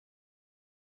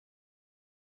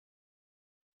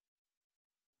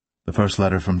The first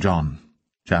letter from John,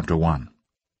 chapter 1.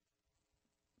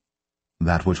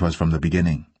 That which was from the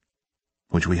beginning,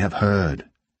 which we have heard,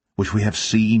 which we have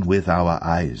seen with our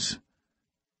eyes,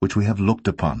 which we have looked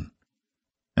upon,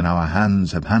 and our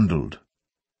hands have handled,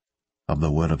 of the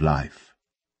word of life.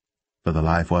 For the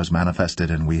life was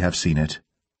manifested, and we have seen it,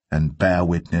 and bear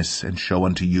witness, and show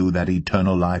unto you that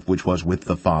eternal life which was with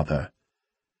the Father,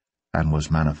 and was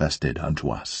manifested unto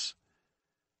us.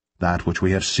 That which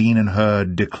we have seen and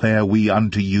heard declare we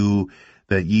unto you,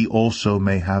 that ye also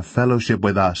may have fellowship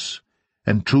with us.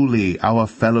 And truly our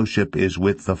fellowship is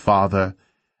with the Father,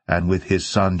 and with his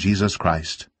Son Jesus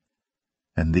Christ.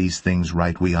 And these things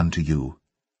write we unto you,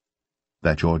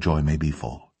 that your joy may be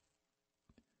full.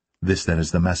 This then is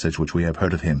the message which we have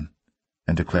heard of him,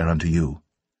 and declare unto you,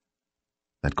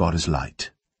 that God is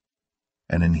light,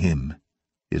 and in him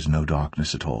is no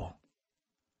darkness at all.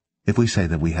 If we say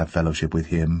that we have fellowship with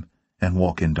him, and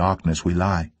walk in darkness, we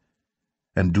lie,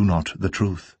 and do not the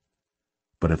truth.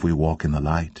 But if we walk in the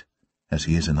light, as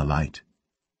he is in the light,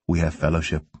 we have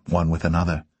fellowship one with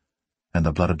another, and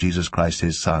the blood of Jesus Christ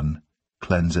his Son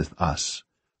cleanseth us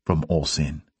from all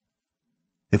sin.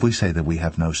 If we say that we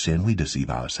have no sin, we deceive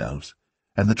ourselves,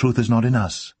 and the truth is not in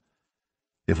us.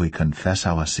 If we confess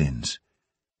our sins,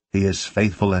 he is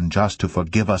faithful and just to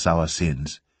forgive us our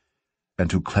sins, and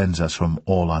to cleanse us from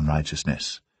all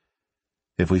unrighteousness.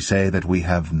 If we say that we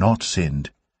have not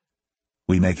sinned,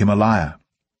 we make him a liar,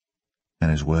 and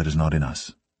his word is not in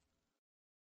us.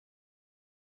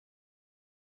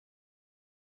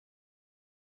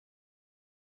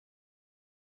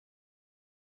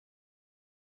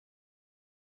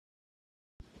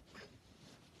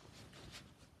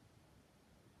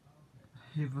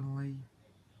 Heavenly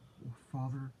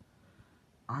Father,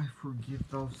 I forgive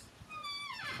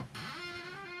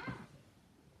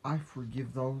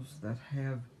those that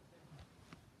have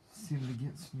sinned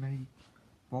against me,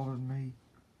 bothered me,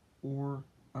 or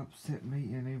upset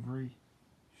me in every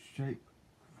shape,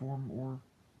 form, or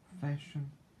fashion.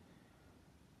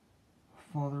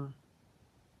 Father,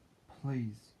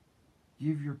 please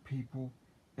give your people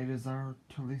a desire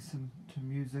to listen to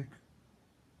music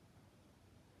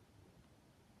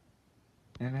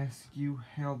and ask you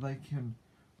how they can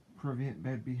prevent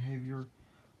bad behavior.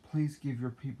 Please give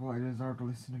your people a desire to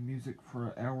listen to music for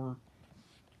an hour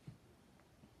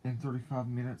and 35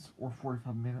 minutes or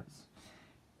 45 minutes.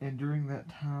 And during that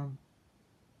time,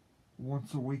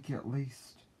 once a week at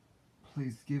least,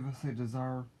 please give us a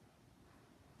desire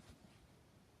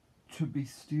to be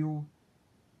still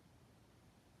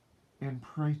and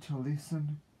pray, to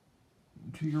listen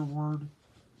to your word,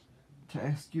 to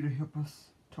ask you to help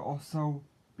us to also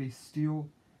be still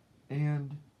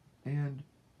and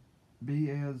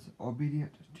be as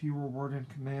obedient to your word and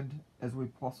command as we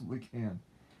possibly can.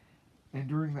 And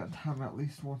during that time, at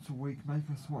least once a week, make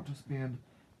us want to spend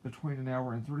between an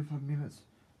hour and 35 minutes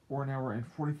or an hour and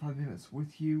 45 minutes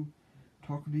with you,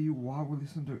 talking to you while we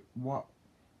listen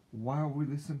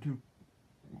to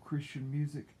Christian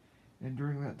music. And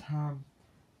during that time,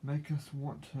 make us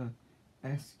want to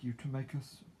ask you to make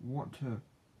us want to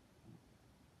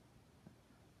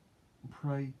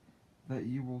pray that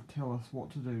you will tell us what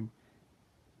to do,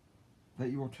 that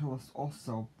you will tell us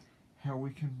also how we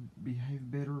can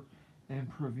behave better and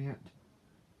prevent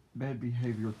bad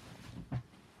behavior.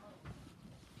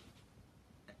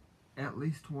 At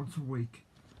least once a week.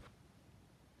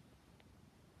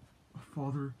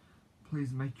 Father,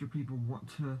 please make your people want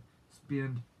to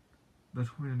spend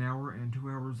between an hour and 2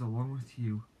 hours along with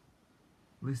you,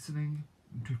 listening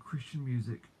to Christian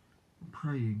music,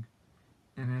 praying,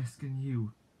 and asking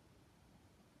you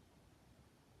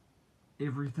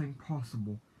everything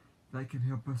possible that can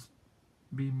help us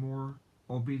be more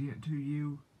obedient to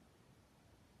you,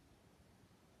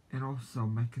 and also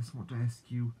make us want to ask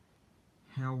you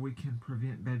how we can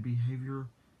prevent bad behavior,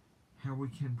 how we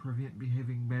can prevent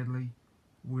behaving badly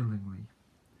willingly.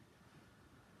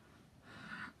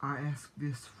 I ask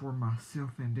this for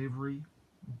myself and every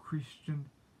Christian.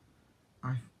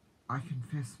 I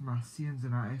confess my sins,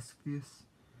 and I ask this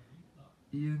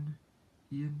in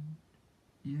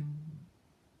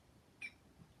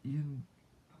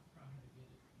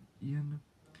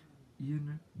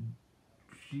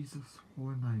Jesus'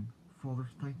 holy name. Father,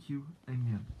 thank you.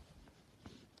 Amen.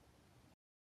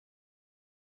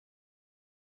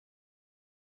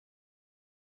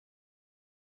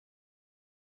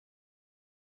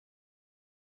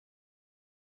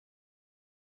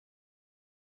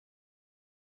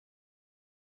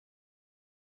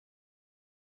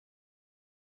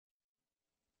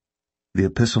 The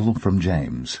Epistle from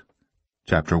James,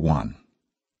 chapter 1.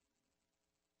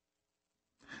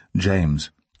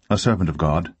 James, a servant of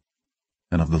God,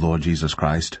 and of the Lord Jesus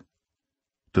Christ.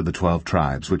 To the 12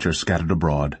 tribes which are scattered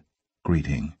abroad,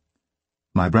 greeting.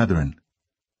 My brethren,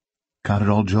 count it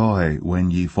all joy when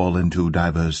ye fall into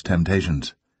divers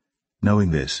temptations,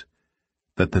 knowing this,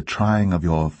 that the trying of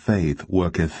your faith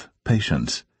worketh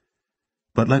patience.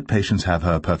 But let patience have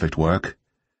her perfect work,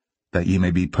 that ye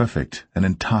may be perfect and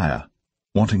entire,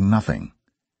 wanting nothing.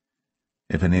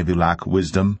 If any of you lack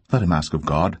wisdom, let him ask of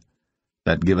God,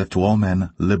 that giveth to all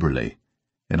men liberally,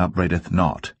 and upbraideth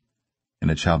not, and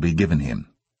it shall be given him.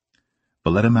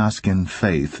 But let him ask in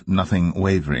faith, nothing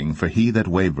wavering, for he that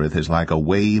wavereth is like a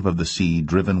wave of the sea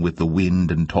driven with the wind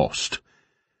and tossed.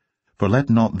 For let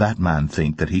not that man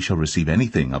think that he shall receive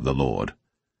anything of the Lord.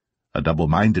 A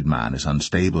double-minded man is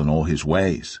unstable in all his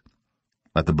ways.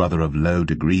 Let the brother of low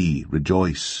degree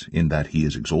rejoice in that he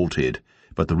is exalted,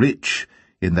 but the rich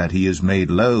in that he is made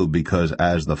low, because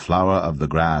as the flower of the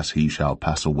grass he shall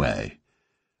pass away.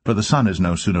 For the sun is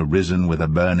no sooner risen with a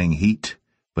burning heat,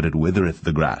 but it withereth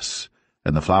the grass,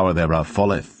 and the flower thereof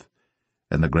falleth,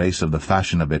 and the grace of the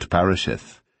fashion of it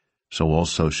perisheth. So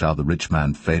also shall the rich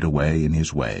man fade away in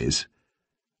his ways.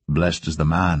 Blessed is the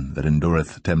man that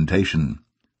endureth temptation,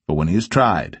 for when he is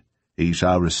tried, he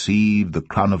shall receive the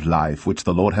crown of life which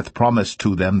the Lord hath promised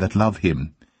to them that love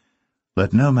him.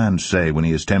 Let no man say when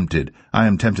he is tempted, I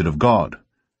am tempted of God.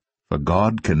 For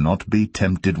God cannot be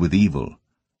tempted with evil,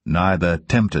 neither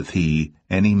tempteth he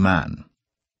any man.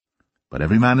 But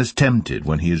every man is tempted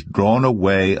when he is drawn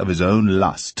away of his own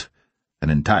lust, and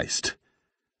enticed.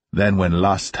 Then when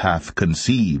lust hath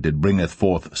conceived, it bringeth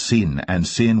forth sin, and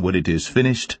sin, when it is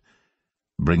finished,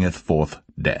 bringeth forth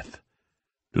death.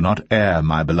 Do not err,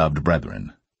 my beloved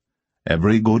brethren.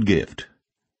 Every good gift,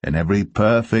 and every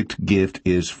perfect gift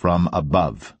is from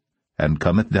above, and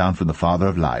cometh down from the Father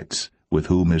of lights, with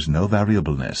whom is no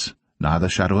variableness, neither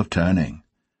shadow of turning.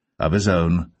 Of his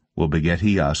own will beget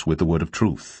he us with the word of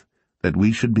truth, that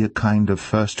we should be a kind of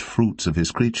first fruits of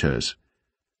his creatures.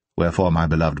 Wherefore, my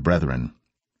beloved brethren,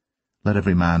 let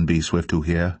every man be swift to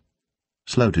hear,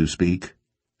 slow to speak,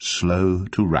 slow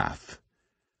to wrath.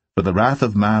 For the wrath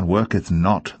of man worketh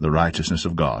not the righteousness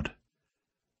of God.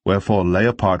 Wherefore lay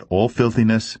apart all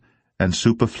filthiness and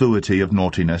superfluity of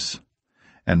naughtiness,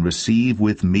 and receive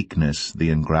with meekness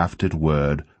the engrafted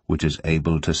word, which is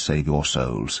able to save your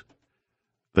souls.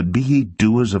 But be ye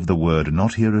doers of the word,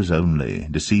 not hearers only,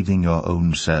 deceiving your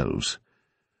own selves.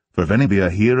 For if any be a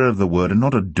hearer of the word, and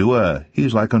not a doer, he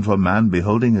is like unto a man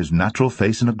beholding his natural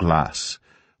face in a glass.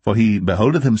 For he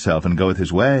beholdeth himself, and goeth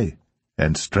his way,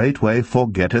 and straightway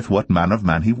forgetteth what manner of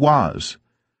man he was.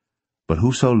 But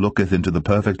whoso looketh into the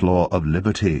perfect law of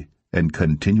liberty, and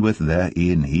continueth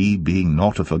therein, he being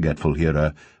not a forgetful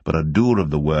hearer, but a doer of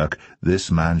the work, this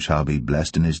man shall be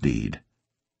blessed in his deed.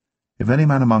 If any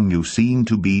man among you seem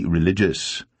to be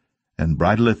religious, and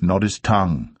bridleth not his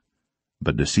tongue,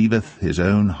 but deceiveth his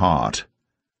own heart,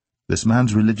 this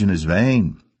man's religion is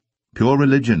vain. Pure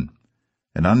religion,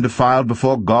 and undefiled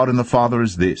before God and the Father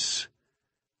is this,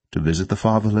 to visit the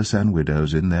fatherless and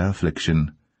widows in their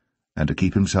affliction, and to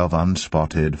keep himself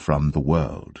unspotted from the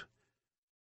world.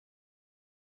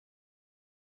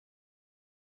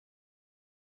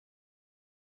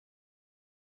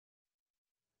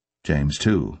 James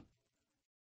 2.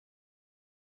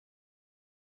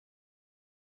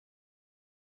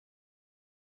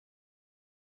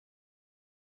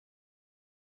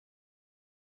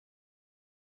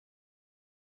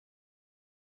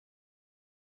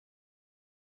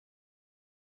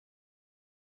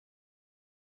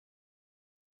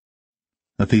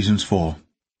 Ephesians 4.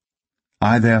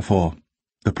 I therefore,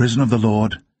 the prisoner of the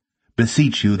Lord,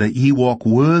 beseech you that ye walk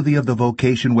worthy of the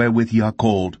vocation wherewith ye are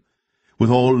called, with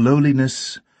all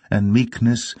lowliness and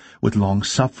meekness, with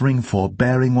long-suffering,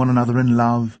 forbearing one another in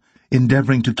love,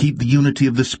 endeavouring to keep the unity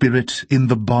of the Spirit in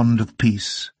the bond of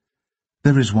peace.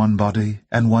 There is one body,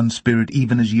 and one Spirit,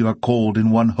 even as ye are called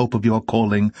in one hope of your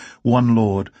calling, one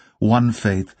Lord, one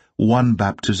faith, one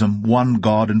baptism, one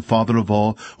God and Father of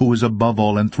all, who is above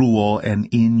all and through all and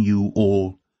in you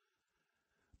all.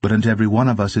 But unto every one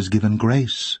of us is given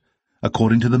grace,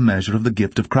 according to the measure of the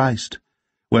gift of Christ.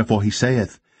 Wherefore he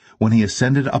saith, When he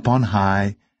ascended upon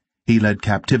high, he led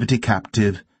captivity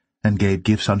captive, and gave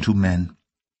gifts unto men.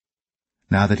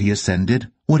 Now that he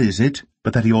ascended, what is it,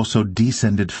 but that he also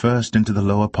descended first into the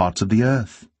lower parts of the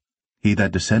earth? He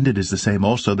that descended is the same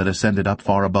also that ascended up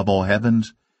far above all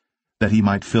heavens, that he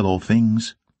might fill all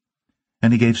things.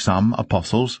 And he gave some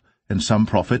apostles, and some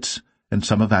prophets, and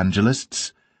some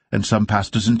evangelists, and some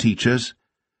pastors and teachers,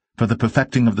 for the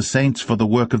perfecting of the saints, for the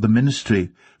work of the ministry,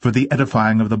 for the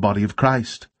edifying of the body of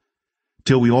Christ,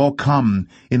 till we all come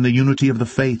in the unity of the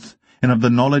faith, and of the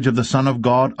knowledge of the Son of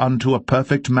God, unto a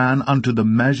perfect man, unto the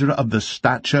measure of the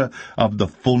stature of the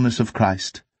fullness of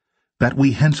Christ, that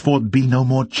we henceforth be no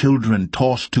more children,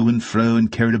 tossed to and fro,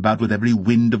 and carried about with every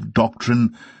wind of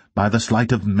doctrine, by the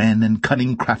sleight of men and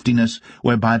cunning craftiness,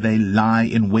 whereby they lie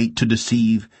in wait to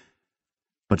deceive,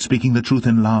 but speaking the truth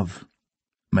in love,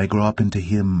 may grow up into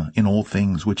him in all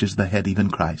things, which is the head, even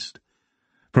Christ,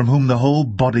 from whom the whole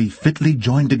body, fitly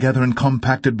joined together and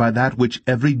compacted by that which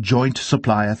every joint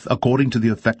supplieth, according to the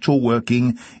effectual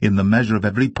working in the measure of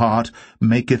every part,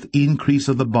 maketh increase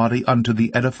of the body unto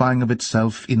the edifying of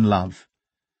itself in love.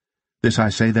 This I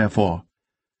say therefore,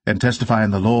 and testify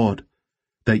in the Lord,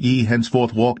 that ye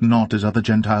henceforth walk not as other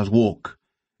Gentiles walk,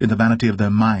 in the vanity of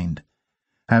their mind,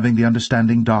 having the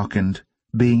understanding darkened,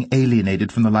 being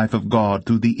alienated from the life of God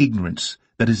through the ignorance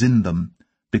that is in them,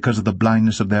 because of the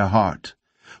blindness of their heart,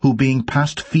 who being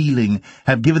past feeling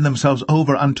have given themselves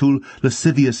over unto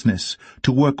lasciviousness,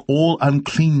 to work all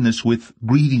uncleanness with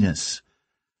greediness.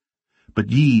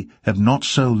 But ye have not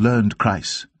so learned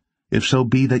Christ, if so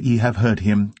be that ye have heard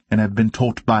him, and have been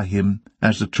taught by him,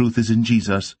 as the truth is in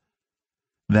Jesus,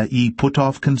 that ye put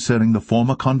off concerning the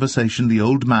former conversation the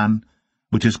old man,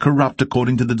 which is corrupt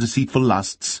according to the deceitful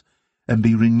lusts, and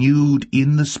be renewed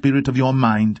in the spirit of your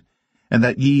mind, and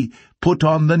that ye put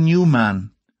on the new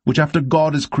man, which after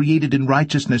God is created in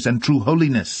righteousness and true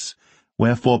holiness.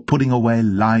 Wherefore, putting away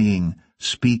lying,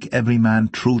 speak every man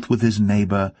truth with his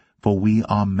neighbour, for we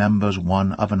are members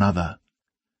one of another.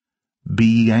 Be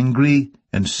ye angry,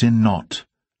 and sin not.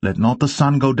 Let not the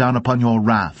sun go down upon your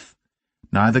wrath.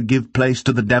 Neither give place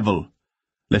to the devil.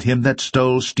 Let him that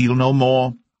stole steal no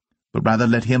more, but rather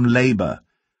let him labour,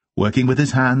 working with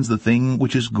his hands the thing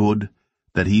which is good,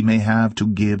 that he may have to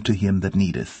give to him that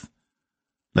needeth.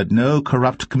 Let no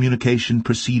corrupt communication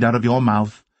proceed out of your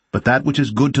mouth, but that which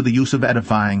is good to the use of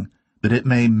edifying, that it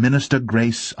may minister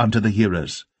grace unto the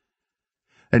hearers.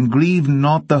 And grieve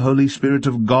not the Holy Spirit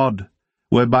of God,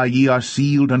 whereby ye are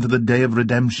sealed unto the day of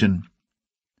redemption.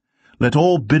 Let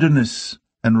all bitterness,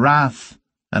 and wrath,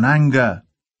 and anger,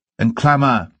 and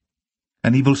clamour,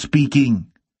 and evil speaking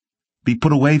be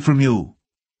put away from you,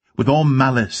 with all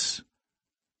malice.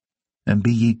 And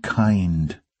be ye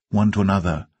kind one to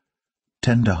another,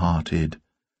 tender-hearted,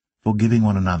 forgiving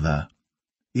one another,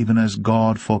 even as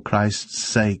God for Christ's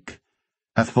sake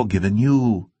hath forgiven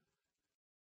you.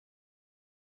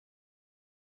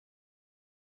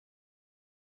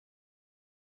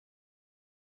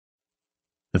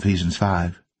 Ephesians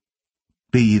 5.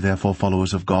 Be ye therefore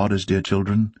followers of God as dear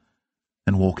children,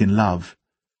 and walk in love,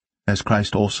 as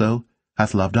Christ also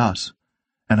hath loved us,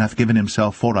 and hath given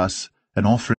himself for us an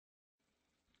offering.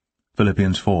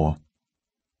 Philippians 4.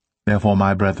 Therefore,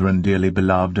 my brethren, dearly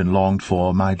beloved and longed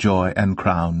for, my joy and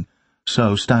crown,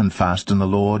 so stand fast in the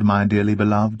Lord, my dearly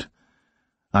beloved.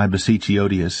 I beseech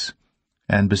Euodias,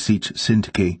 and beseech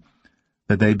Syntyche,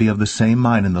 that they be of the same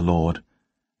mind in the Lord,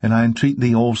 and I entreat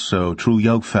thee also, true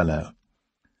yokefellow.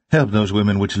 Help those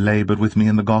women which laboured with me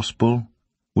in the gospel,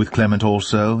 with Clement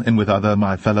also, and with other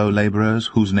my fellow labourers,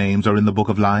 whose names are in the book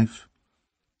of life.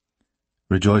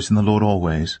 Rejoice in the Lord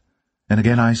always, and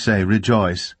again I say,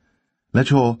 rejoice. Let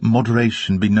your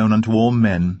moderation be known unto all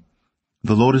men.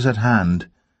 The Lord is at hand.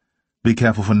 Be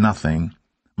careful for nothing,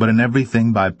 but in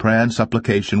everything by prayer and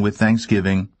supplication with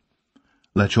thanksgiving,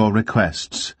 let your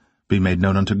requests be made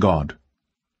known unto God.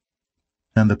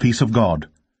 And the peace of God,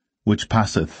 which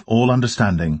passeth all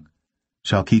understanding,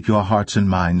 shall keep your hearts and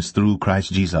minds through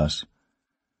Christ Jesus.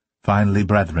 Finally,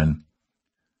 brethren,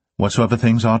 whatsoever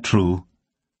things are true,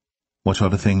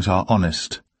 whatsoever things are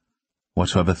honest,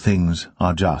 whatsoever things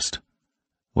are just,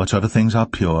 whatsoever things are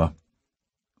pure,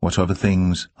 whatsoever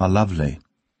things are lovely,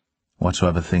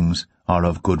 whatsoever things are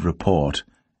of good report,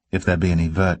 if there be any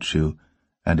virtue,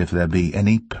 and if there be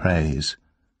any praise,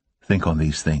 think on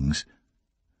these things.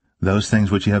 Those things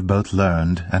which ye have both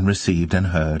learned, and received, and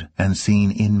heard, and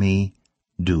seen in me,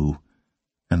 do,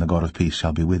 and the God of peace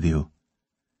shall be with you.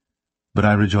 But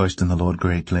I rejoiced in the Lord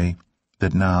greatly,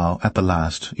 that now, at the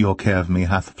last, your care of me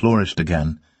hath flourished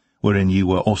again, wherein ye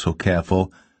were also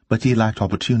careful, but ye lacked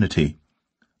opportunity.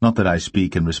 Not that I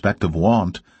speak in respect of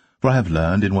want, for I have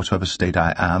learned, in whatsoever state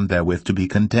I am, therewith to be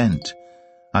content.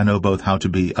 I know both how to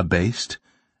be abased,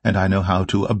 and I know how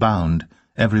to abound.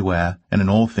 Everywhere and in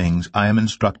all things I am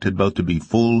instructed both to be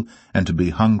full and to be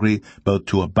hungry, both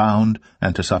to abound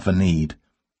and to suffer need.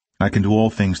 I can do all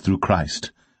things through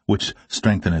Christ, which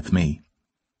strengtheneth me.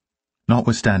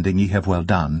 Notwithstanding ye have well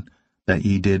done, that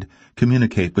ye did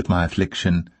communicate with my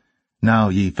affliction. Now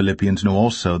ye Philippians know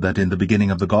also that in the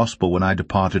beginning of the gospel, when I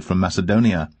departed from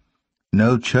Macedonia,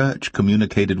 no church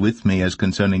communicated with me as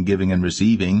concerning giving and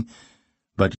receiving,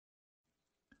 but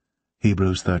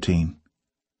Hebrews 13.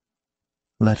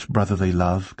 Let brotherly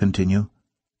love continue.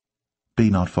 Be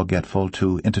not forgetful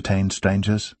to entertain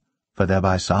strangers, for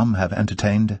thereby some have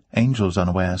entertained angels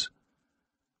unawares.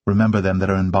 Remember them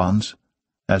that are in bonds,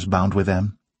 as bound with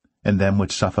them, and them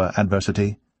which suffer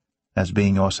adversity, as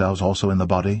being yourselves also in the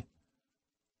body.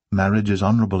 Marriage is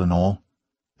honourable in all,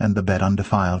 and the bed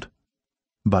undefiled.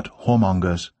 But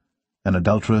whoremongers and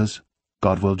adulterers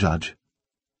God will judge.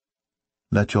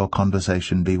 Let your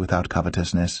conversation be without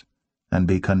covetousness, and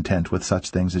be content with such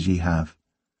things as ye have.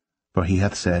 For he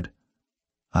hath said,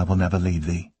 I will never leave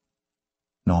thee,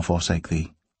 nor forsake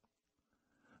thee.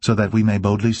 So that we may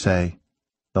boldly say,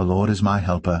 The Lord is my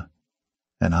helper,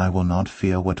 and I will not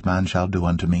fear what man shall do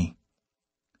unto me.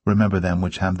 Remember them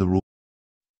which have the rule.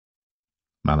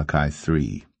 Malachi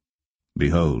 3.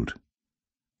 Behold,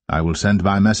 I will send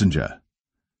my messenger,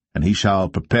 and he shall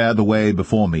prepare the way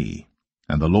before me,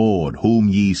 and the Lord whom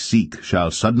ye seek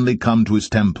shall suddenly come to his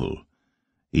temple,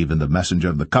 even the messenger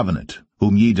of the covenant,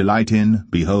 whom ye delight in,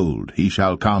 behold, he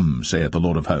shall come, saith the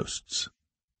Lord of hosts.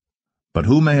 But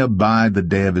who may abide the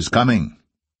day of his coming?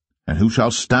 And who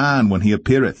shall stand when he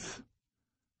appeareth?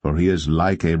 For he is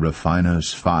like a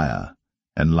refiner's fire,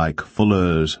 and like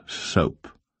fuller's soap.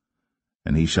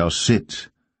 And he shall sit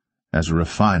as a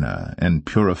refiner and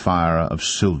purifier of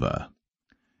silver.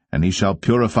 And he shall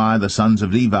purify the sons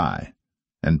of Levi,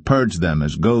 and purge them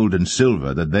as gold and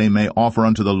silver, that they may offer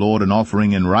unto the Lord an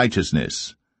offering in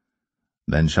righteousness.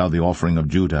 Then shall the offering of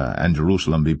Judah and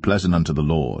Jerusalem be pleasant unto the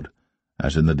Lord,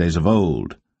 as in the days of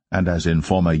old, and as in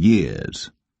former years.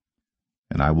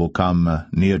 And I will come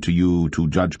near to you to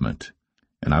judgment,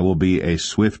 and I will be a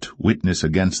swift witness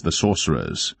against the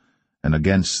sorcerers, and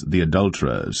against the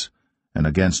adulterers, and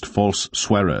against false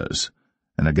swearers,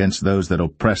 and against those that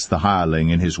oppress the hireling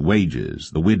in his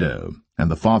wages, the widow, and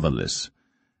the fatherless,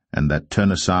 and that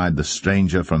turn aside the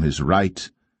stranger from his right,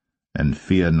 and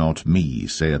fear not me,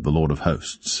 saith the Lord of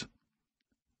hosts.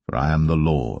 For I am the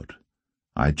Lord,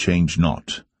 I change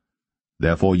not.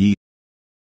 Therefore ye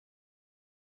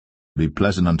be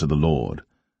pleasant unto the Lord,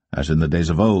 as in the days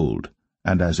of old,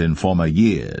 and as in former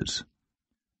years.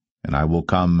 And I will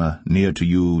come near to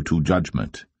you to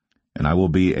judgment, and I will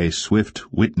be a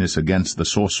swift witness against the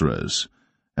sorcerers,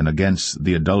 and against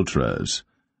the adulterers,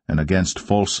 and against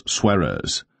false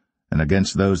swearers, and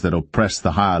against those that oppress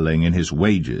the hireling in his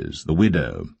wages, the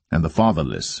widow, and the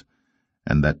fatherless,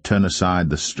 and that turn aside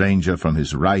the stranger from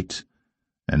his right,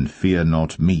 and fear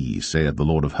not me, saith the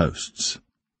Lord of hosts.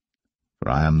 For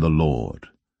I am the Lord,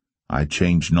 I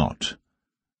change not.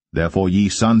 Therefore ye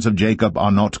sons of Jacob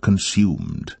are not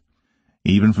consumed.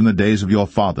 Even from the days of your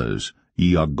fathers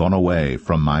ye are gone away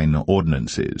from mine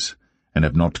ordinances, and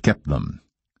have not kept them.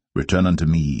 Return unto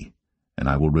me, and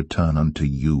I will return unto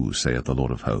you, saith the Lord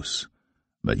of hosts.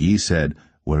 But ye said,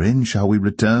 Wherein shall we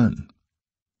return?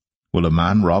 Will a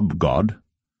man rob God?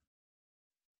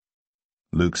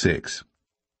 Luke 6.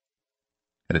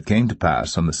 And it came to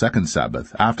pass on the second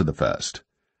Sabbath after the first,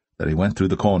 that he went through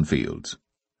the cornfields.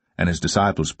 And his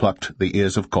disciples plucked the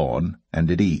ears of corn, and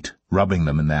did eat, rubbing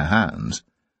them in their hands.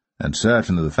 And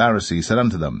certain of the Pharisees said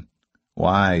unto them,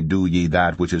 Why do ye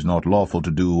that which is not lawful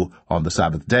to do on the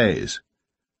Sabbath days?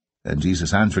 And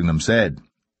Jesus answering them said,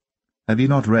 Have ye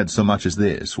not read so much as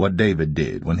this, what David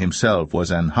did, when himself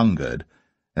was an hungered,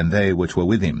 and they which were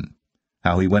with him,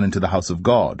 how he went into the house of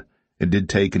God, and did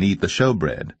take and eat the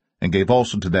showbread, and gave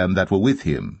also to them that were with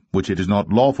him, which it is not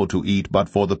lawful to eat but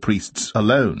for the priests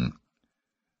alone?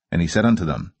 And he said unto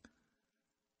them,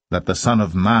 That the Son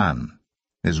of Man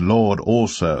is Lord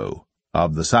also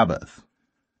of the Sabbath.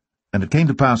 And it came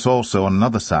to pass also on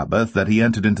another Sabbath that he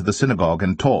entered into the synagogue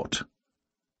and taught.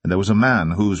 And there was a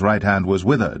man whose right hand was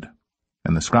withered.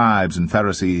 And the scribes and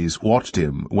Pharisees watched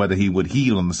him, whether he would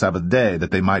heal on the Sabbath day,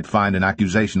 that they might find an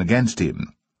accusation against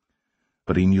him.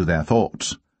 But he knew their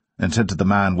thoughts, and said to the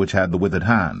man which had the withered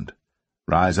hand,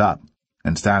 Rise up,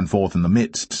 and stand forth in the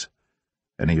midst.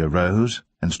 And he arose,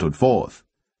 and stood forth.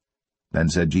 Then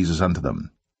said Jesus unto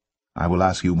them, I will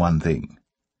ask you one thing.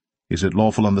 Is it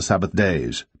lawful on the Sabbath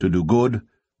days to do good,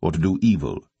 or to do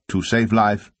evil, to save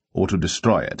life, or to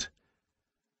destroy it?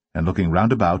 And looking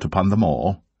round about upon them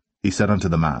all, he said unto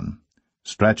the man,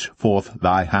 Stretch forth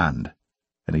thy hand.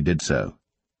 And he did so.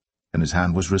 And his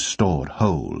hand was restored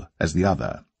whole as the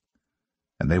other.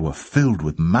 And they were filled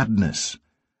with madness,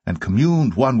 and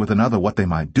communed one with another what they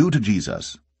might do to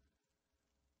Jesus.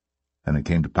 And it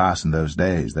came to pass in those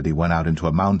days that he went out into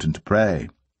a mountain to pray,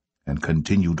 and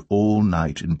continued all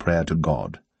night in prayer to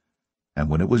God. And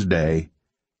when it was day,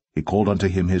 he called unto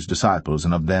him his disciples,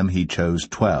 and of them he chose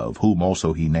 12, whom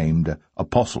also he named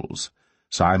apostles,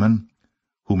 Simon,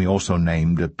 whom he also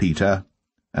named Peter,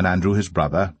 and Andrew his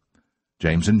brother,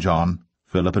 James and John,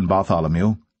 Philip and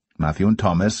Bartholomew, Matthew and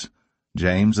Thomas,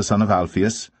 James the son of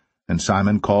Alphaeus, and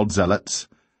Simon called Zealots,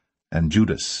 and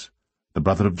Judas, the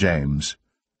brother of James,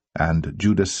 and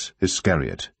Judas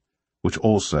Iscariot, which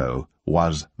also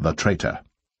was the traitor.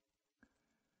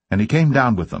 And he came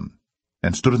down with them,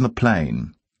 and stood in the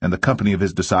plain, and the company of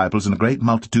his disciples, and a great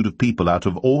multitude of people out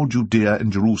of all Judea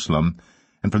and Jerusalem,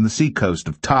 and from the sea coast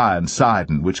of Tyre and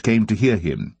Sidon, which came to hear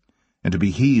him, and to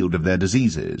be healed of their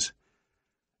diseases.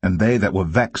 And they that were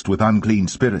vexed with unclean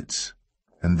spirits,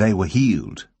 and they were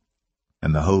healed.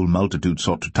 And the whole multitude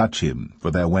sought to touch him, for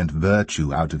there went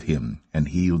virtue out of him, and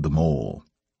healed them all.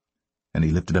 And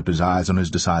he lifted up his eyes on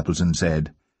his disciples, and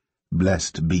said,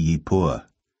 Blessed be ye poor,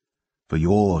 for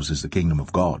yours is the kingdom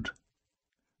of God.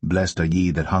 Blessed are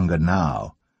ye that hunger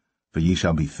now, for ye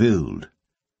shall be filled.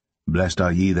 Blessed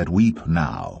are ye that weep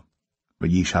now, for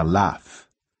ye shall laugh.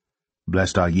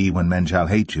 Blessed are ye when men shall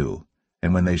hate you,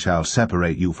 and when they shall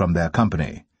separate you from their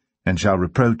company, and shall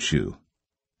reproach you,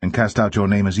 and cast out your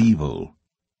name as evil,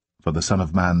 for the Son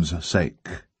of Man's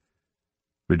sake.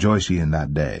 Rejoice ye in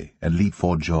that day, and leap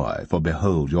for joy, for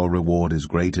behold, your reward is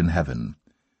great in heaven.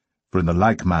 For in the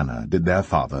like manner did their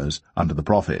fathers unto the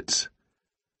prophets.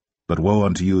 But woe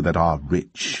unto you that are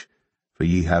rich, for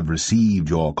ye have received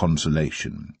your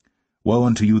consolation. Woe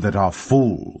unto you that are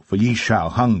full, for ye shall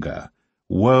hunger.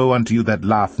 Woe unto you that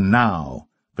laugh now,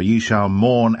 for ye shall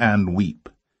mourn and weep.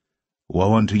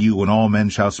 Woe unto you when all men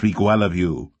shall speak well of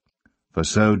you, for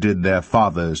so did their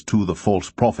fathers to the false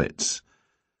prophets.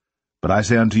 But I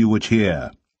say unto you which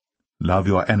hear, love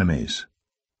your enemies,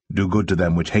 do good to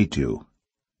them which hate you,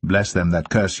 bless them that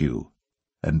curse you,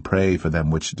 and pray for them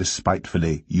which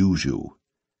despitefully use you.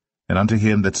 And unto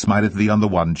him that smiteth thee on the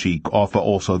one cheek offer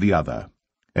also the other,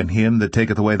 and him that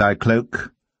taketh away thy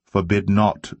cloak forbid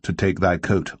not to take thy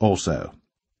coat also.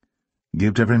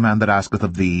 Give to every man that asketh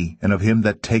of thee, and of him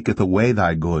that taketh away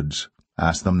thy goods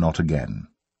ask them not again.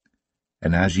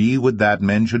 And as ye would that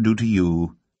men should do to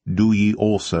you, do ye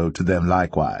also to them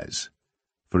likewise.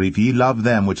 For if ye love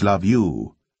them which love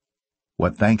you,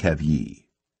 what thank have ye?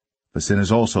 For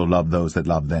sinners also love those that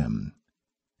love them.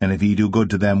 And if ye do good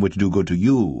to them which do good to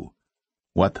you,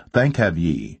 what thank have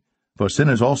ye? For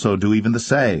sinners also do even the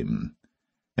same.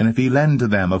 And if ye lend to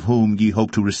them of whom ye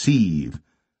hope to receive,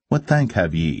 what thank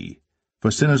have ye?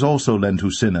 For sinners also lend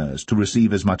to sinners, to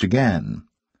receive as much again.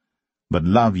 But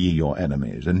love ye your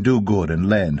enemies, and do good, and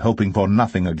lend, hoping for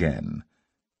nothing again.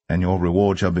 And your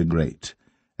reward shall be great,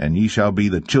 and ye shall be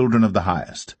the children of the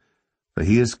highest. For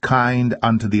he is kind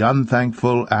unto the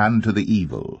unthankful and to the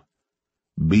evil.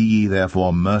 Be ye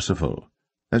therefore merciful,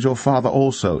 as your Father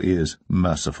also is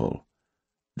merciful.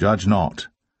 Judge not,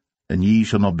 and ye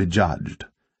shall not be judged.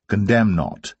 Condemn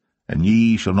not, and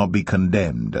ye shall not be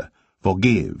condemned.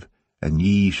 Forgive, and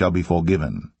ye shall be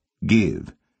forgiven.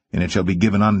 Give, and it shall be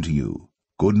given unto you.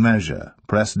 Good measure,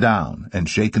 pressed down, and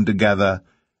shaken together,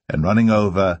 and running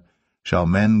over, shall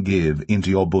men give into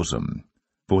your bosom.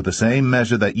 For with the same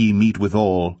measure that ye mete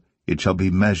withal, it shall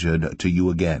be measured to you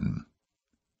again.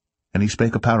 And he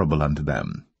spake a parable unto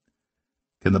them.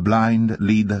 Can the blind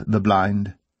lead the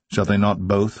blind? Shall they not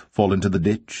both fall into the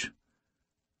ditch?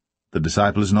 The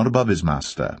disciple is not above his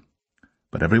master,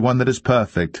 but every one that is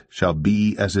perfect shall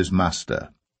be as his master.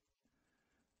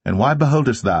 And why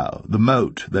beholdest thou the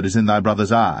mote that is in thy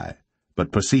brother's eye,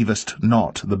 but perceivest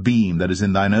not the beam that is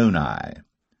in thine own eye?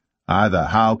 Either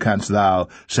how canst thou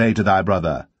say to thy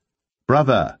brother,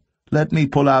 Brother, let me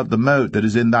pull out the mote that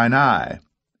is in thine eye,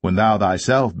 when thou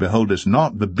thyself beholdest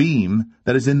not the beam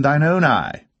that is in thine own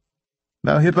eye?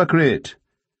 Thou hypocrite!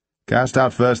 Cast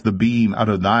out first the beam out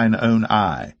of thine own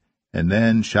eye, and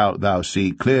then shalt thou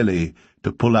see clearly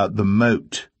to pull out the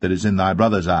mote that is in thy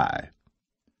brother's eye.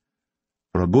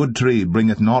 For a good tree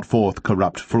bringeth not forth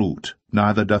corrupt fruit,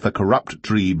 neither doth a corrupt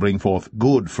tree bring forth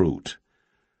good fruit.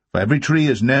 For every tree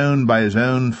is known by his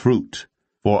own fruit.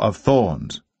 For of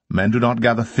thorns men do not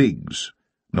gather figs,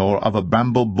 nor of a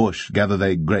bramble bush gather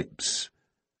they grapes.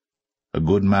 A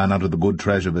good man out of the good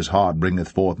treasure of his heart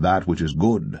bringeth forth that which is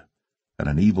good, and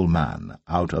an evil man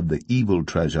out of the evil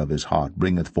treasure of his heart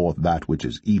bringeth forth that which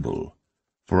is evil.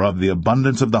 For of the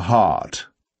abundance of the heart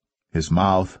his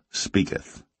mouth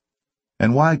speaketh.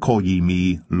 And why call ye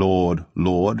me Lord,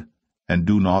 Lord, and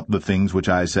do not the things which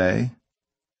I say?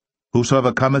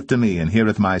 Whosoever cometh to me, and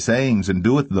heareth my sayings, and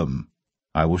doeth them,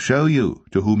 I will show you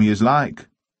to whom he is like.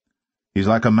 He is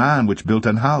like a man which built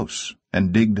an house,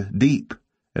 and digged deep,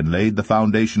 and laid the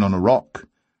foundation on a rock.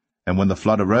 And when the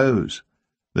flood arose,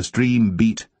 the stream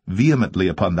beat vehemently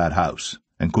upon that house,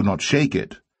 and could not shake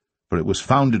it, for it was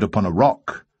founded upon a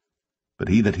rock. But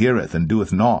he that heareth and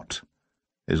doeth not,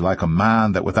 is like a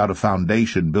man that without a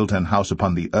foundation built an house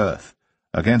upon the earth,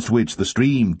 against which the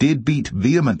stream did beat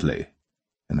vehemently,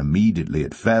 and immediately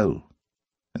it fell,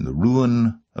 and the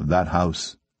ruin of that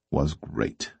house was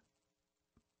great.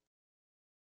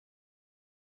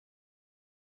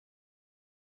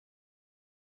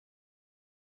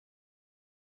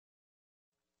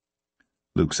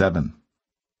 Luke 7.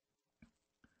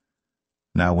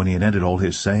 Now when he had ended all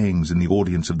his sayings in the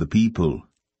audience of the people,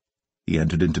 he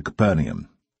entered into Capernaum.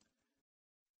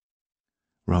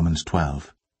 Romans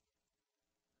 12.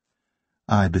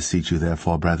 I beseech you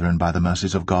therefore, brethren, by the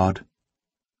mercies of God,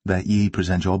 that ye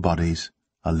present your bodies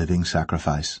a living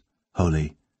sacrifice,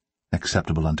 holy,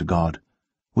 acceptable unto God,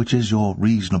 which is your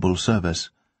reasonable service.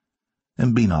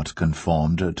 And be not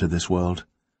conformed to this world,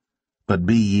 but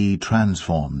be ye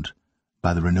transformed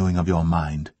by the renewing of your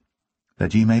mind,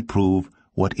 that ye may prove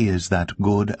what is that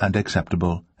good and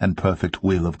acceptable and perfect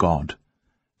will of God.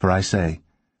 For I say,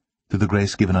 through the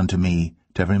grace given unto me,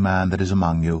 to every man that is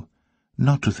among you,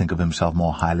 not to think of himself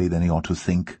more highly than he ought to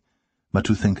think, but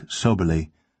to think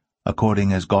soberly,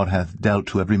 according as God hath dealt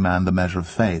to every man the measure of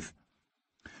faith.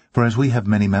 For as we have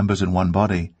many members in one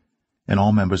body, and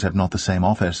all members have not the same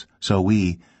office, so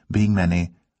we, being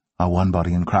many, are one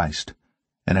body in Christ,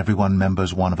 and every one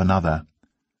members one of another,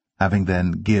 having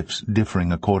then gifts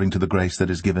differing according to the grace that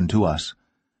is given to us,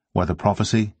 whether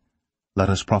prophecy, let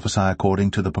us prophesy according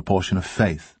to the proportion of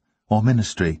faith, or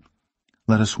ministry,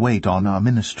 let us wait on our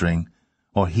ministering,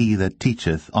 or he that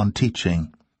teacheth on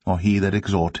teaching, or he that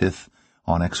exhorteth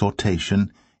on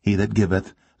exhortation, he that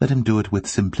giveth, let him do it with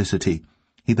simplicity,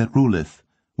 he that ruleth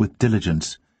with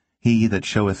diligence, he that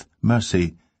showeth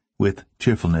mercy with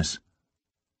cheerfulness.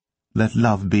 Let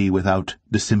love be without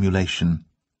dissimulation.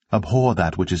 Abhor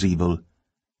that which is evil,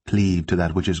 cleave to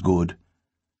that which is good.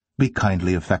 Be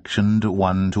kindly affectioned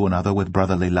one to another with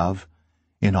brotherly love,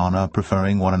 in honour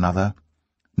preferring one another,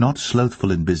 not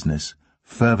slothful in business,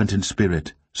 fervent in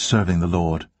spirit, serving the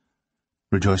Lord,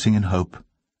 rejoicing in hope,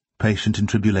 patient in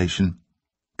tribulation,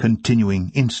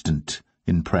 continuing instant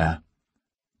in prayer,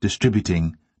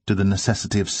 distributing to the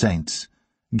necessity of saints,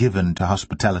 given to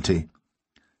hospitality.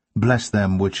 Bless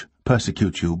them which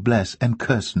persecute you, bless and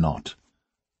curse not.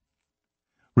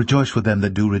 Rejoice with them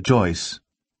that do rejoice,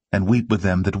 and weep with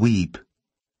them that weep.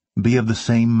 Be of the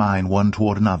same mind one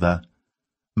toward another.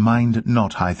 Mind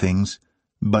not high things,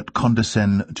 but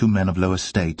condescend to men of low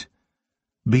estate.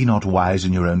 Be not wise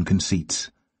in your own conceits.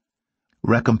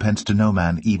 Recompense to no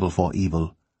man evil for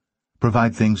evil.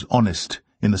 Provide things honest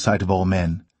in the sight of all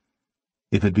men.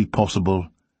 If it be possible,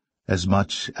 as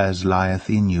much as lieth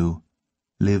in you,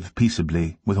 live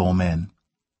peaceably with all men.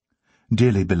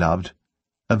 Dearly beloved,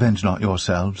 avenge not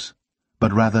yourselves,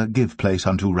 but rather give place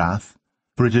unto wrath.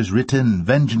 For it is written,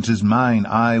 Vengeance is mine,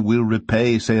 I will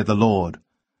repay, saith the Lord.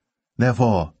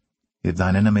 Therefore, if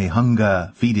thine enemy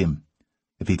hunger, feed him.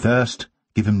 If he thirst,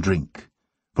 give him drink.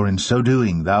 For in so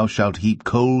doing thou shalt heap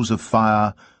coals of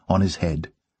fire on his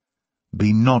head.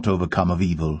 Be not overcome of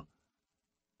evil,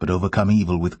 but overcome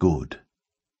evil with good.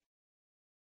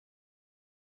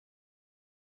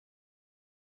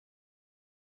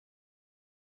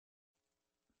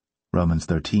 Romans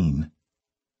 13.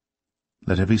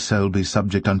 Let every soul be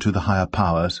subject unto the higher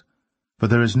powers, for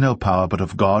there is no power but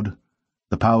of God.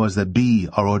 The powers that be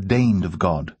are ordained of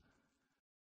God.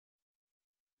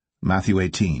 Matthew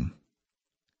 18.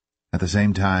 At the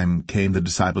same time came the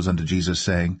disciples unto Jesus,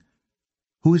 saying,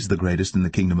 Who is the greatest in the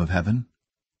kingdom of heaven?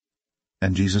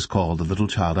 And Jesus called the little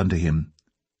child unto him,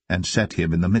 and set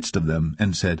him in the midst of them,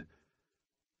 and said,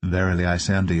 Verily I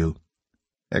say unto you,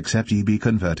 except ye be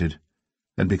converted,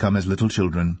 and become as little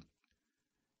children,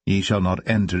 ye shall not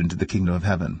enter into the kingdom of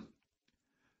heaven.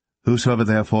 Whosoever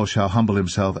therefore shall humble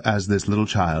himself as this little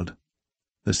child,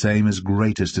 the same is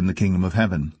greatest in the kingdom of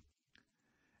heaven.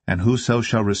 And whoso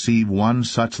shall receive one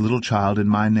such little child in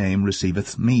my name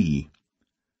receiveth me.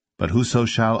 But whoso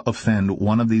shall offend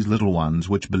one of these little ones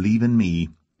which believe in me,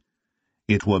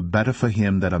 it were better for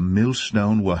him that a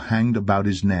millstone were hanged about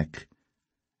his neck,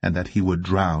 and that he were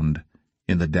drowned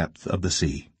in the depth of the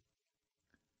sea.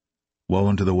 Woe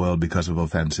unto the world because of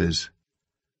offenses,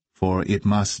 for it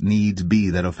must needs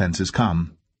be that offenses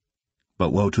come.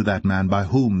 But woe to that man by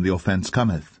whom the offense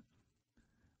cometh.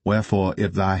 Wherefore,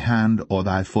 if thy hand or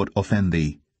thy foot offend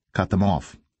thee, cut them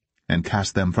off, and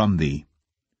cast them from thee.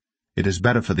 It is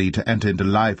better for thee to enter into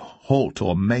life halt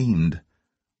or maimed,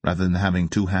 rather than having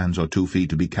 2 hands or 2 feet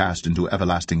to be cast into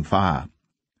everlasting fire.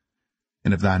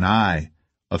 And if thine eye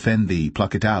offend thee,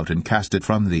 pluck it out, and cast it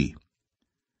from thee.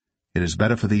 It is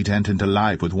better for thee to enter into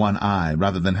life with 1 eye,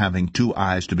 rather than having 2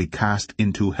 eyes to be cast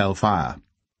into hell fire.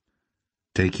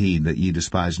 Take heed that ye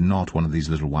despise not one of these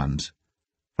little ones.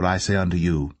 For I say unto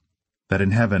you, that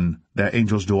in heaven their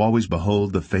angels do always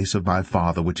behold the face of my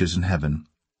Father which is in heaven.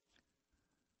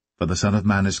 For the Son of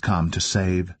Man is come to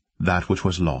save that which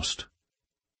was lost.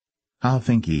 How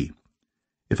think ye,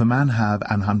 if a man have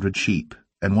 100 sheep,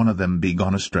 and one of them be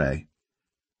gone astray,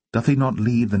 doth he not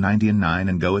leave the 99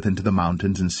 and goeth into the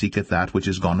mountains, and seeketh that which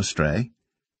is gone astray?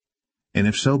 And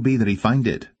if so be that he find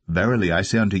it, verily I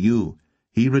say unto you,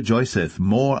 he rejoiceth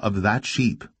more of that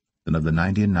sheep than of the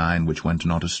 99 which went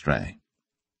not astray.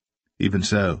 Even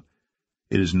so,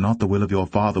 it is not the will of your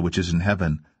Father which is in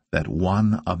heaven, that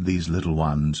one of these little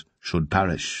ones should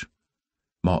perish.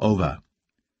 Moreover,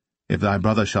 if thy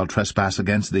brother shall trespass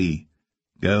against thee,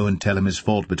 go and tell him his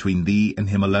fault between thee and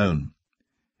him alone.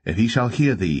 If he shall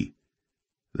hear thee,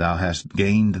 thou hast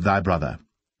gained thy brother.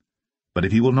 But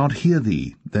if he will not hear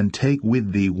thee, then take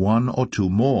with thee 1 or 2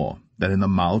 more, that in the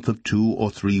mouth of 2 or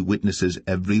 3 witnesses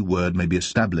every word may be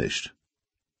established.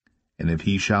 And if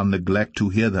he shall neglect to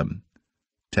hear them,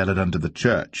 tell it unto the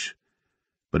church.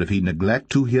 But if he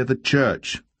neglect to hear the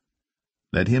church,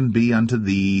 let him be unto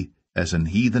thee as an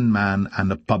heathen man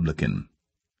and a publican.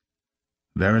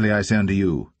 Verily I say unto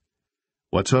you,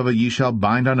 whatsoever ye shall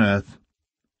bind on earth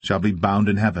shall be bound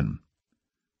in heaven,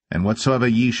 and whatsoever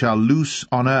ye shall loose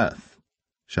on earth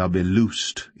shall be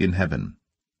loosed in heaven.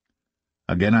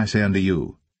 Again I say unto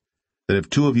you, that if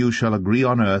 2 of you shall agree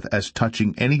on earth as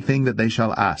touching anything that they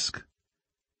shall ask,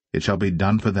 it shall be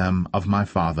done for them of my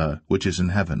Father which is in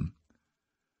heaven.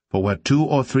 For where 2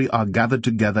 or 3 are gathered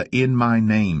together in my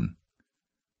name,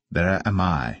 there am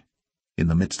I in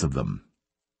the midst of them.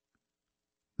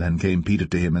 Then came Peter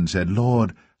to him and said,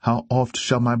 Lord, how oft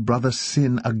shall my brother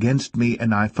sin against me,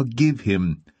 and I forgive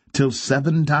him? Till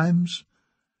 7 times?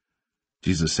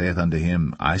 Jesus saith unto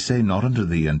him, I say not unto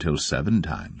thee until 7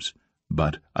 times,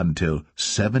 but until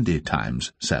 70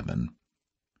 times 7.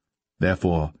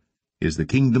 Therefore is the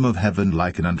kingdom of heaven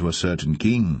likened unto a certain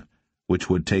king, which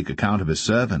would take account of his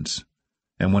servants.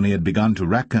 And when he had begun to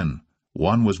reckon,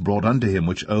 one was brought unto him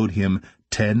which owed him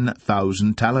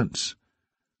 10,000 talents.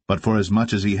 But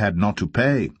forasmuch as he had not to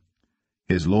pay,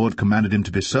 his lord commanded him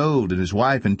to be sold, and his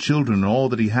wife and children and all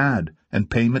that he had, and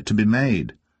payment to be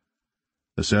made.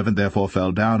 The servant therefore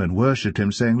fell down and worshipped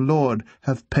him, saying, Lord,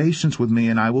 have patience with me,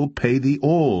 and I will pay thee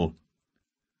all.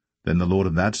 Then the lord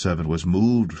of that servant was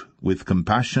moved with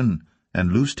compassion,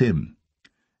 and loosed him,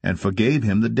 and forgave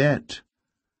him the debt.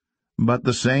 But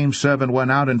the same servant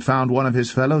went out and found one of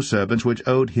his fellow servants which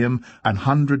owed him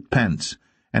 100 pence,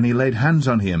 and he laid hands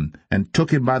on him, and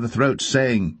took him by the throat,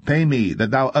 saying, Pay me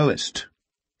that thou owest.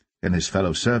 And his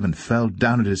fellow servant fell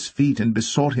down at his feet, and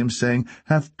besought him, saying,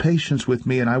 Have patience with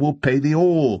me, and I will pay thee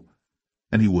all.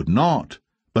 And he would not,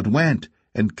 but went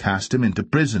and cast him into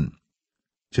prison,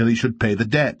 till he should pay the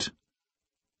debt.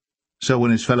 So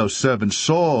when his fellow servants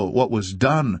saw what was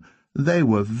done, they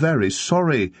were very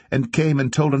sorry, and came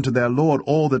and told unto their lord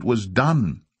all that was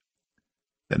done.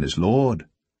 Then his lord,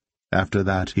 after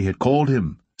that he had called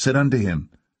him, said unto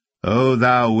him, O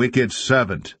thou wicked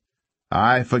servant,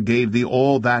 I forgave thee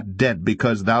all that debt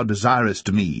because thou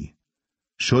desirest me.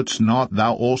 Shouldst not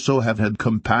thou also have had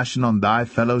compassion on thy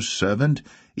fellow servant,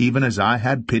 even as I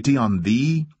had pity on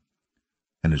thee?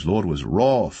 And his lord was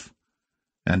wroth,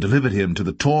 and delivered him to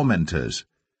the tormentors,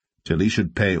 till he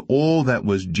should pay all that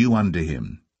was due unto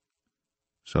him.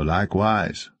 So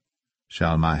likewise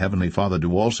shall my heavenly Father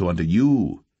do also unto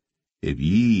you, if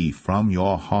ye from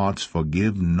your hearts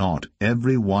forgive not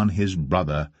every one his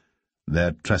brother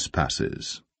their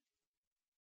trespasses.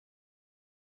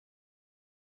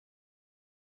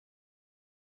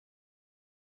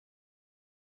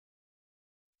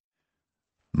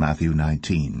 Matthew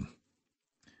 19.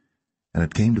 And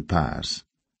it came to pass,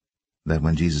 that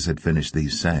when Jesus had finished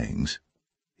these sayings,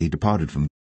 he departed from.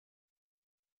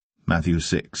 Matthew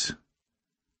 6.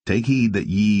 Take heed that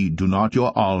ye do not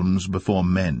your alms before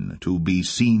men, to be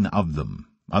seen of them,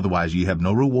 otherwise ye have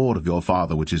no reward of your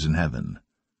Father which is in heaven.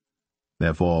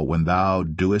 Therefore, when thou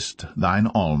doest thine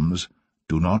alms,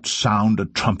 do not sound a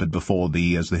trumpet before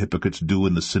thee, as the hypocrites do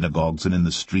in the synagogues and in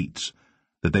the streets,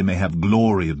 that they may have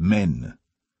glory of men.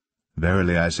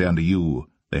 Verily I say unto you,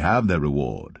 they have their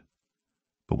reward.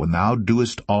 But when thou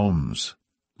doest alms,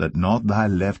 let not thy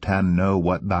left hand know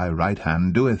what thy right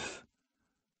hand doeth,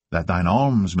 that thine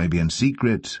alms may be in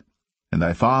secret, and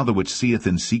thy Father which seeth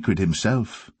in secret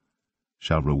himself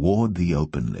shall reward thee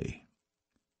openly.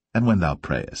 And when thou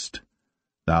prayest,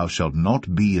 thou shalt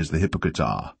not be as the hypocrites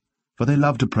are, for they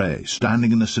love to pray,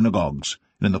 standing in the synagogues,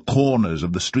 and in the corners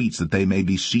of the streets, that they may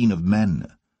be seen of men.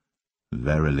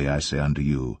 Verily I say unto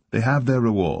you, they have their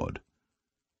reward.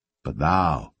 But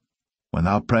thou, when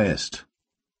thou prayest,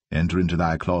 enter into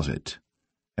thy closet,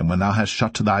 And when thou hast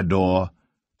shut thy door,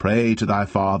 pray to thy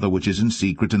Father which is in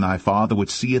secret, and thy Father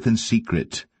which seeth in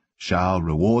secret shall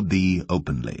reward thee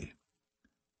openly.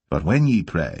 But when ye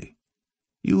pray,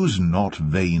 use not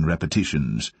vain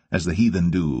repetitions, as the heathen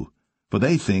do, for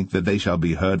they think that they shall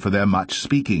be heard for their much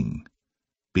speaking.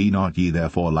 Be not ye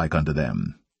therefore like unto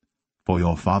them. For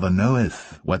your Father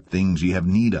knoweth what things ye have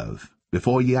need of,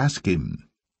 before ye ask him.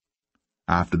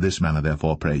 After this manner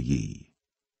therefore pray ye.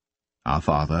 Our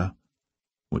Father,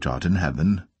 which art in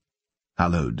heaven,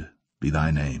 hallowed be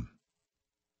thy name.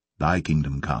 Thy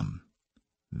kingdom come,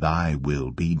 thy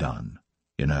will be done,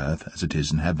 in earth as it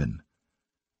is in heaven.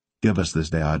 Give us this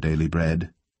day our daily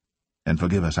bread, and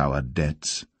forgive us our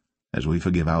debts, as we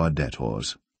forgive our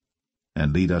debtors.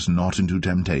 And lead us not into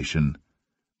temptation,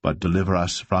 but deliver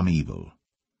us from evil.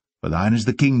 For thine is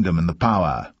the kingdom, and the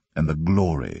power, and the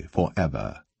glory, for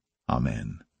ever.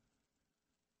 Amen.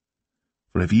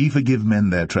 For if ye forgive men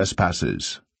their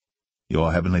trespasses,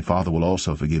 your heavenly Father will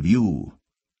also forgive you.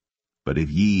 But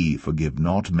if ye forgive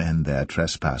not men their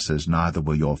trespasses, neither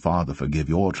will your Father forgive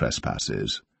your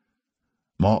trespasses.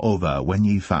 Moreover, when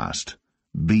ye fast,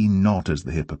 be not as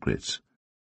the hypocrites.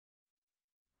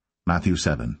 Matthew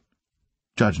 7.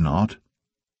 Judge not,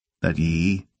 that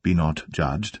ye be not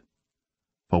judged.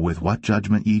 For with what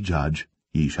judgment ye judge,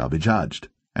 ye shall be judged,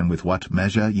 and with what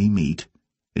measure ye mete,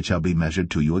 it shall be measured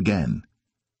to you again.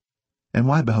 And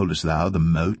why beholdest thou the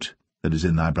mote that is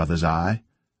in thy brother's eye,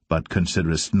 but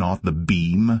considerest not the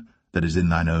beam that is in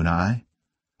thine own eye?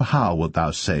 For how wilt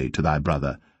thou say to thy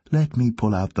brother, Let me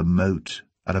pull out the mote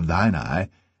out of thine eye,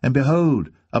 and behold,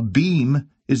 a beam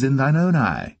is in thine own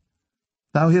eye?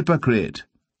 Thou hypocrite!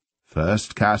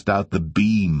 First cast out the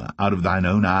beam out of thine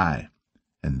own eye,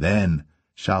 and then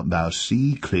shalt thou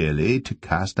see clearly to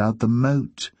cast out the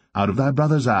mote out of thy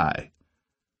brother's eye.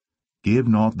 Give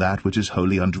not that which is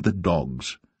holy unto the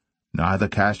dogs, neither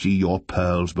cast ye your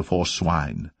pearls before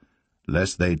swine,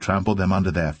 lest they trample them under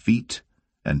their feet,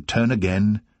 and turn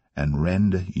again, and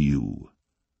rend you.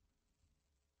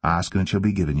 Ask, and it shall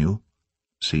be given you.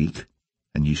 Seek,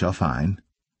 and ye shall find.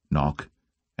 Knock,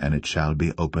 and it shall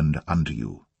be opened unto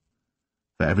you.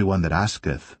 For every one that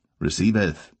asketh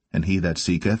receiveth, and he that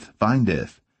seeketh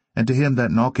findeth, and to him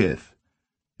that knocketh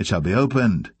it shall be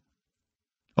opened.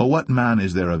 Or what man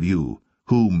is there of you,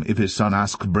 whom, if his son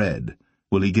ask bread,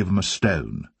 will he give him a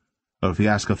stone? Or if he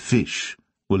ask a fish,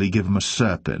 will he give him a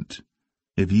serpent?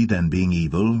 If ye then, being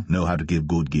evil, know how to give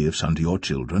good gifts unto your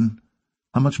children,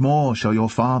 how much more shall your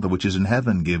Father which is in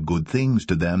heaven give good things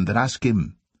to them that ask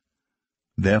him?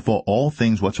 Therefore all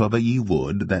things whatsoever ye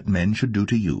would that men should do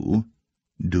to you,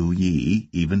 do ye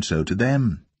even so to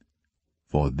them.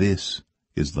 For this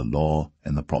is the law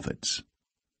and the prophets.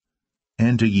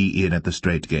 Enter ye in at the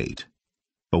strait gate.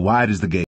 For wide is the gate,